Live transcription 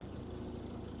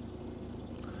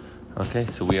Okay,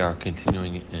 so we are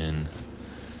continuing in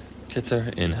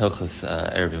Kitzur, in Hilchos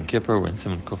erev Yom Kippur. We're in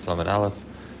Siman Kuf Lamed Aleph,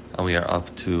 and we are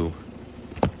up to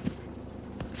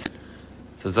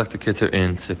so Zakta Kitzur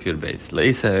in Seif Beis.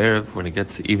 Leisa erev, when it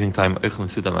gets to evening time, Eichlin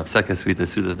Suda Mapsekas, we the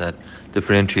Suda that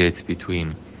differentiates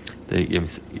between the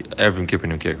erev Yom Kippur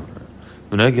and Yom Kippur.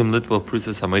 V'nagim litwal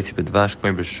prusas hamaisi bedvash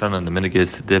k'mei b'Rosh Hashanah, and the minhag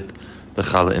is to dip the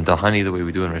challah into honey the way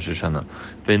we do in Rosh Hashanah.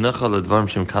 Ve'nachal advarim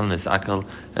shem kalan is akal,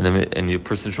 and your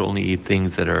person should only eat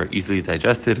things that are easily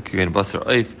digested, k'gein basar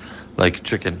oif, like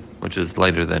chicken, which is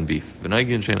lighter than beef.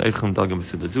 V'nagin shein eichum dagim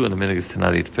b'sudazu, and the minhag is to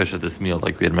not eat fish at this meal,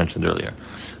 like we had mentioned earlier.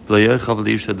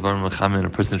 And a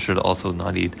person should also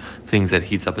not eat things that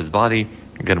heats up his body.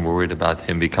 Again, we're worried about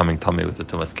him becoming tummy with the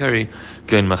tumas keri.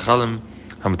 K'gein machalim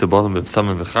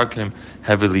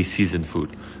heavily seasoned food.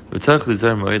 A person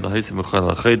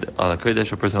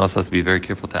also has to be very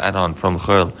careful to add on from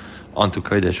chol onto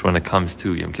kodesh when it comes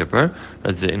to Yom Kippur.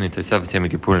 That's the Inin Tosefes Yom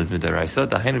Kippur is midaraisa.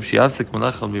 The hain of shiavsek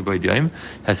malachal mibayid yom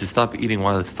has to stop eating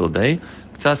while it's still day.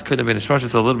 Tzas kodem ben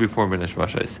hashmashos, a little before ben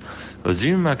hashmashos.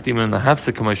 Ozrim makdim and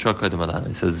lahafsek k'mayshah kodem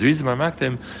alan. It says the reason by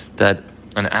makdim that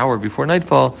an hour before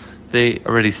nightfall they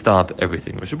already stop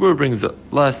everything. Mishabur brings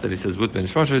less that he says with ben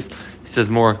hashmashos. He says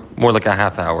more like a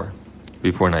half hour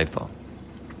before nightfall.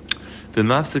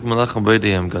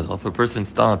 If a person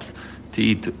stops to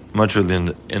eat much early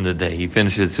in the day, he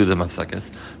finishes Suda Mafsakas,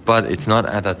 but it's not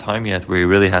at that time yet where he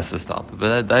really has to stop.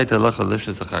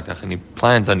 And he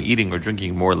plans on eating or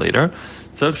drinking more later.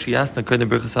 So he has to make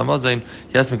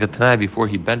a tanai before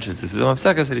he benches the Suda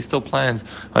Mafsakas that he still plans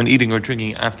on eating or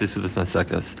drinking after Suda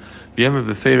Mafsakas.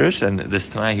 And this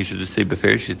tanai he should just say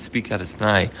beferish, he should speak out his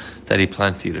tanai that he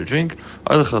plans to eat or drink,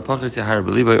 or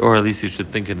at least he should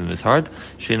think it in his heart.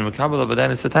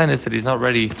 That he's not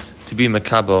ready to be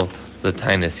makabel the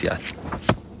tainus yet.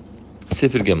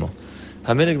 Sifir Gimel.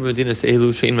 The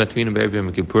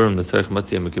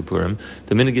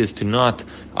minhag is to not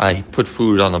put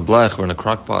food on a blech or in a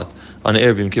crock pot on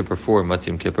erev Yom Kippur for Matzah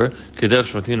Yom Kippur.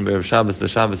 The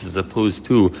Shabbos as opposed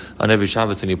to on every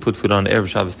Shabbos when you put food on erev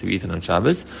Shabbos to be eaten on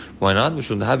Shabbos. Why not? Because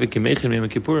it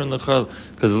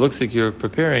looks like you're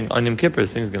preparing on Yom Kippur.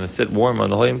 This thing's going to sit warm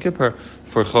on the whole Yom Kippur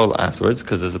for chol afterwards,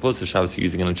 because as opposed to Shabbos you're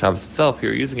using it on Shabbos itself,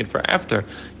 you're using it for after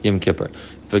Yom Kippur.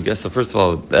 So first of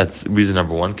all, that's reason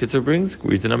number one Kitzur brings.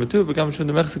 Reason number two,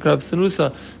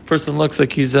 person looks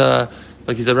like he's a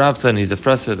Ravta and he's a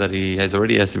fresser that he has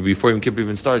already asked before Yom Kippur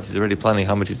even starts. He's already planning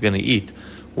how much he's going to eat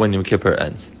when Yom Kippur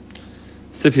ends.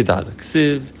 Sif Yidad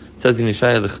Ksiv says in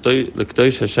Yishaya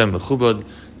l'kdosh Hashem mechubad.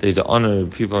 They to honor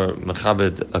people are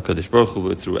mechabed HaKadosh Baruch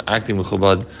Hu through acting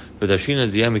mechubad. But Ashina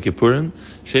is Yom Kippurim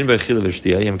shein b'achila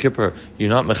v'shtiyah. Yom Kippur you're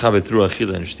not mechabed through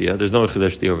achila and shtiyah. There's no achila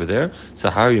shtiyah over there.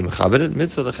 So how are you mechabed it?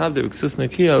 Mitzvah lechabed b'ksus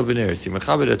nakiya u'v'neris. You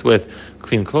mechabed it with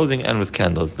clean clothing and with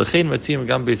candles. L'chein matziyim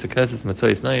gam beis hakneses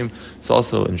matzayis naim. So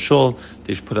also in shul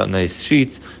they should put out nice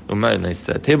sheets, nice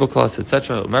tablecloths,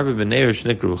 etc. U'marbe b'neir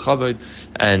shnikru chabed,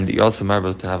 and you also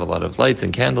marbe to have a lot of lights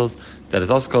and candles. That is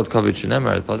also called kavod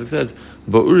shenemar. The pasuk says,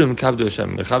 "Ba'urim kavdu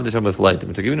Hashem, mechaved Hashem with light."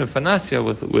 But to give him fanasya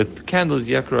with candles,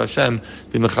 yakru Hashem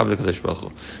b'mechaved Kadosh Baruch Hu.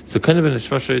 So kind of in the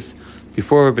shmashos,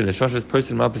 before in the shmashos,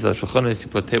 person mapis al shulchanos, you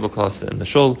put tablecloths in the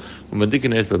shul,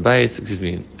 umadikin eres b'bayis,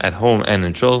 at home and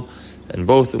in shul, and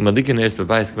both umadikin eres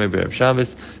b'bayis k'mei b'erev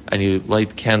Shabbos, and you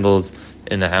light candles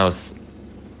in the house,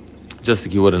 just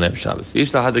like you would on Erev Shabbos.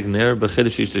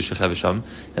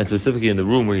 And specifically in the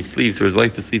room where he sleeps, where his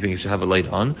wife is sleeping, he should have a light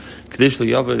on.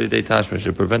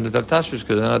 Should prevent it to have tashmish, because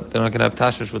they're not going to have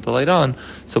tashmish with the light on,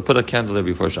 so put a candle there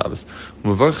before Shabbos.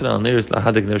 Make a bracha,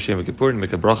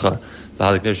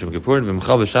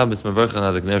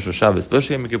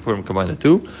 combine the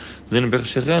two. The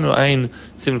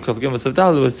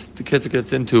Kitzur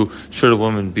gets into, should a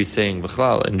woman be saying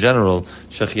b'chlal, in general,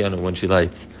 shechianu, when she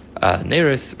lights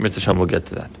Neris, Mitzvah will get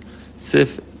to that.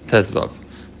 Sif Tezvav.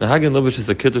 The Hagen Lubish is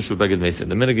a kittul shu beged mason.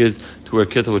 The minhag is to wear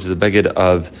kittul, which is a beged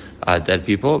of dead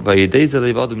people. By yedei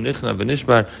zeh levadim nichna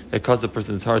v'nishbar, it caused a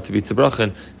person's heart to be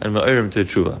tzebrachen and ma'orim to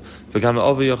tshuva. V'gam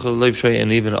avo yochel leiv shay,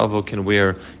 and even avo can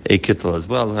wear a kittul as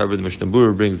well. However, the Mishnah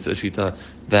Berurah brings a shita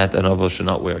that an avo should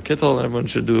not wear a kittul, and everyone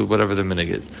should do whatever the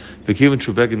minhag is. V'kivin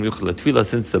shu beged miyuchel tefillah,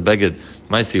 since the beged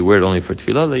might wear it only for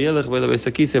tefillah, le'yelech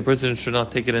v'le'besakisi, a person should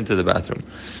not take it into the bathroom.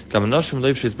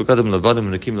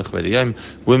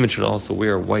 Women should also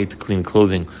wear white, clean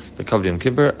clothing, the kavod Yom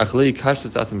Kippur.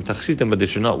 But they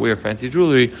should not wear fancy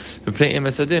jewelry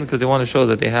because they want to show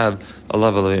that they have a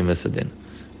level of emesadin.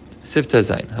 Sifta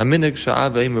Zayin. Haminig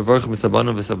sha'av ve'im mevarch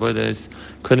misabanu v'sabodes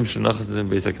kodim shenachas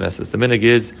beis hakneses. The minig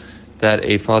is that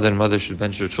a father and mother should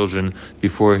bench their children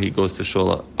before he goes to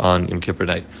shul on Yom Kippur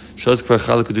night.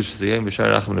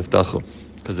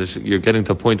 because you're getting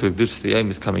to a point where Kedushas Yom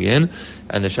is coming in,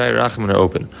 and the Shai Rachamim are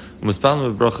open.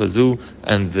 U'Muspalin Bracha Zu,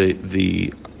 and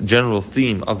the general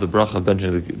theme of the bracha of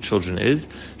benching the children is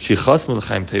Shichasmu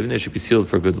l'chaim tovim, they should be sealed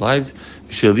for good lives.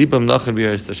 Shilibam nachem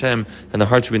b'yiras Hashem, and the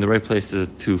heart should be in the right place to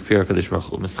fear Kadosh Baruch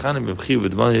Hu. Mischanim b'mchi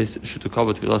v'dmanis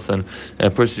shetukal b'tfilasan, and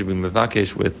a person should be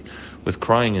mevakesh with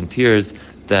crying and tears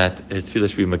that his tefillah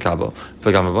should be makabel.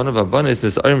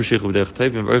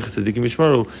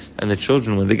 And the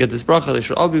children, when they get this bracha, they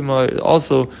should all be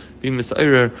also be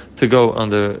misayrer to go on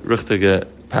the richtige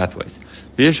pathways.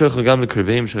 And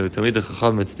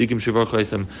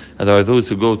there are those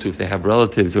who go to, if they have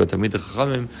relatives who are Talmidei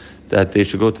Chachamim, that they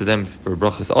should go to them for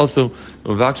brachas also.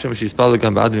 And ask them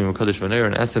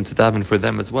to daven for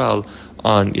them as well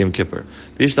on Yom Kippur.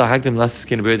 And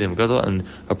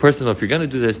a person, if you're going to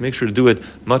do this, make sure to do it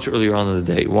much earlier on in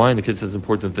the day. Why? And the kid says an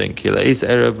important thing. Because the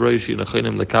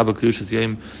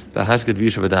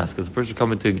person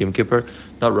coming to Yom Kippur,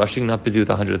 not rushing, not busy with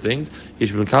 100 things, he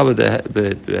should be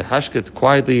the hashket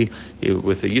quietly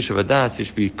with a yishuv adas. He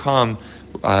should be calm,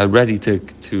 ready to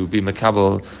be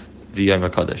makabel the Yom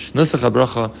HaKadosh. Nusach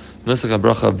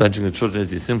HaBracha of benching the children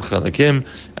is Yisimcha Lakim,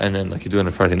 and then like you do on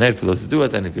a Friday night for those who do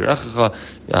it, and if you're Echacha,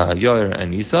 Yoir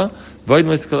and Yisa,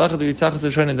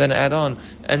 and then add on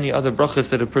any other brachas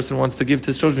that a person wants to give to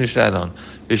his children, you should add on.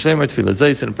 And a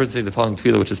person say the following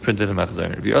tefillah, which is printed in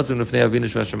Machzor.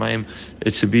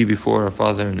 It should be before our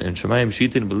Father in Shemayim,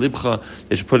 Shitin B'libcha,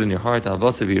 they should put in your heart,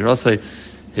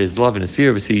 his love and his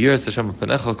fear. We see years Hashem and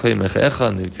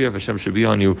the fear of Hashem should be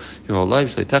on you your whole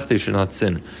life. You should not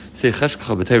sin. Say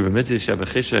cheshkach b'teiv mitzvah. You have a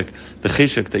cheshek, the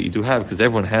cheshek that you do have, because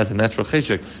everyone has a natural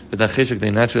cheshek, but that cheshek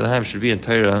they naturally have should be in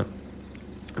Torah.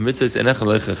 Your eyes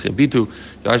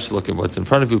should look at what's in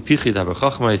front of you.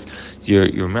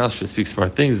 Your mouth should speak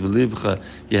smart things. And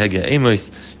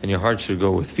your heart should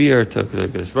go with fear to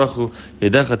Kadosh Baruch Hu.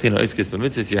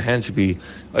 Your hands should be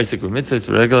Isaac b'mitzvahs.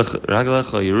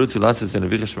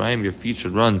 Your feet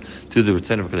should run to the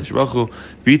Ritzen of Kadosh Baruch Hu.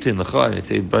 And I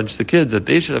say a bunch of the kids that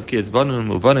they should have kids. That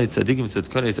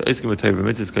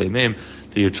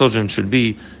your children should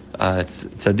be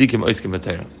tzaddikim oiskim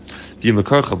b'Torah. And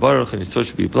your soul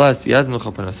should be blessed. That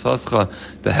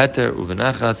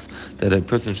a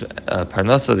person should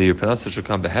parnasa, that your parnasa should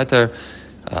come beheter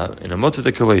in a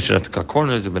motorika way. You should have to cut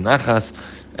corners of benachas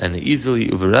and easily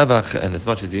uverevach, and as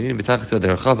much as you need betachas the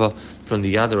rechava from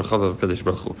the yad rechava of Kadosh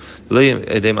Baruch Hu.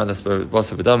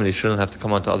 You shouldn't have to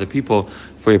come on to other people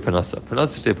for your parnasa.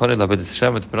 Parnasa should upon it, but the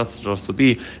parnasa should also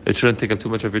be. It shouldn't take up too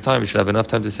much of your time. You should have enough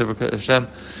time to serve Hashem.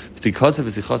 Because of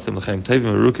his yichasim l'chaim tovim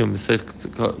arukim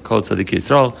called tzaddik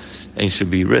Yisrael, and it should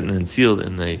be written and sealed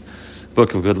in the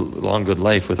book of good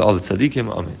life with all the tzaddikim.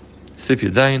 Amen. Sif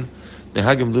Yadayin.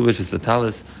 Nehagim Lubish is the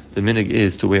talis. The minig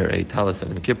is to wear a talis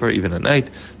on Kippur, even at night.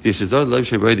 And you should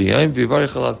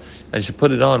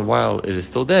put it on while it is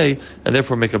still day, and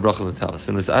therefore make a bracha on the talis.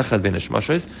 And if it's already been a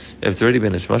shmashos,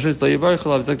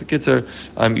 like the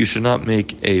kitzur, you should not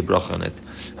make a bracha on it.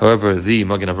 However, the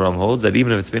Magen Avraham holds that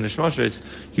even if it's been a shmashos,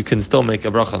 you can still make a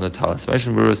bracha on the talis.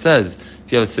 Mishnah Berurah says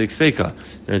if you have a seif sveika,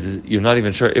 you're not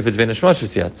even sure if it's been a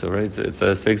shmashos yet. So right, it's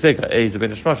a seif sveika. Is it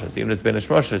been a shmashos? Even if it's been a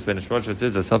shmashos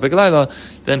is a safek laila,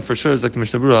 then for sure, it's like the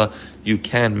Mishnah Berurah, you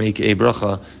can make a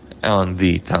bracha on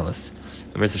the talis.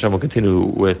 And Mr. Hashem will continue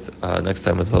with next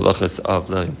time with the halachas of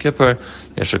Yom Kippur.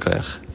 Yeshar Koach.